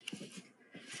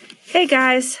Hey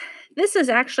guys, this is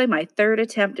actually my third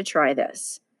attempt to try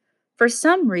this. For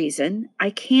some reason,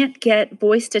 I can't get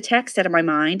voice to text out of my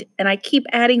mind, and I keep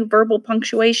adding verbal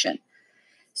punctuation.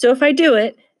 So if I do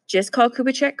it, just call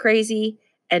Kubicek crazy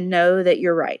and know that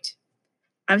you're right.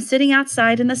 I'm sitting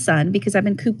outside in the sun because I've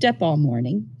been cooped up all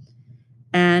morning,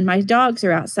 and my dogs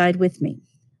are outside with me.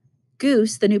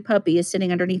 Goose, the new puppy, is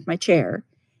sitting underneath my chair,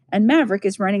 and Maverick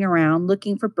is running around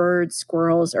looking for birds,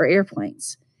 squirrels, or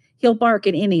airplanes. He'll bark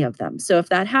at any of them, so if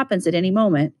that happens at any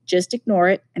moment, just ignore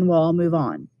it and we'll all move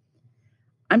on.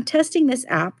 I'm testing this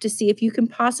app to see if you can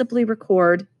possibly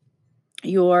record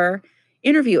your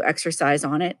interview exercise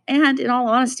on it, and in all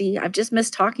honesty, I've just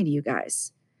missed talking to you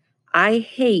guys. I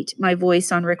hate my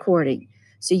voice on recording,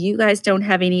 so you guys don't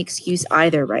have any excuse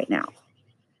either right now.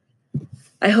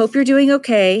 I hope you're doing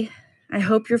okay. I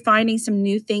hope you're finding some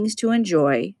new things to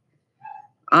enjoy.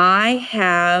 I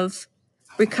have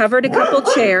recovered a couple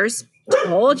chairs.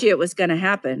 Told you it was going to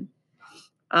happen.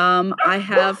 I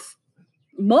have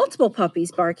multiple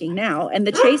puppies barking now, and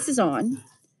the chase is on.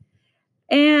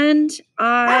 And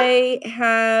I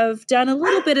have done a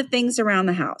little bit of things around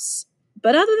the house.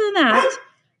 But other than that,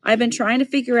 I've been trying to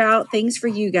figure out things for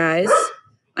you guys.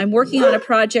 I'm working on a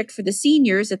project for the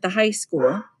seniors at the high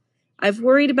school. I've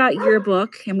worried about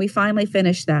yearbook, and we finally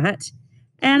finished that.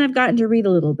 And I've gotten to read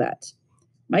a little bit.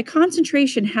 My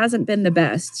concentration hasn't been the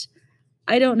best.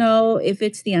 I don't know if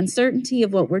it's the uncertainty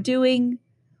of what we're doing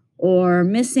or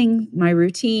missing my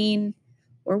routine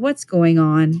or what's going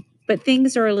on, but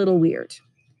things are a little weird.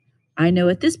 I know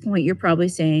at this point you're probably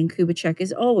saying Kubicek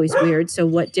is always weird, so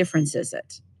what difference is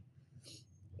it?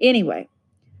 Anyway,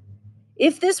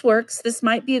 if this works, this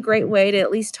might be a great way to at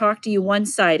least talk to you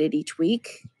one-sided each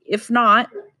week. If not,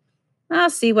 I'll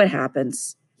see what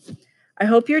happens. I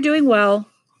hope you're doing well.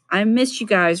 I miss you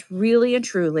guys really and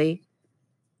truly.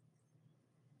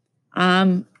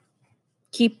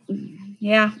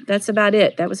 That's about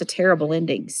it. That was a terrible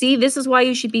ending. See, this is why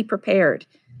you should be prepared.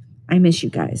 I miss you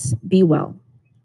guys. Be well.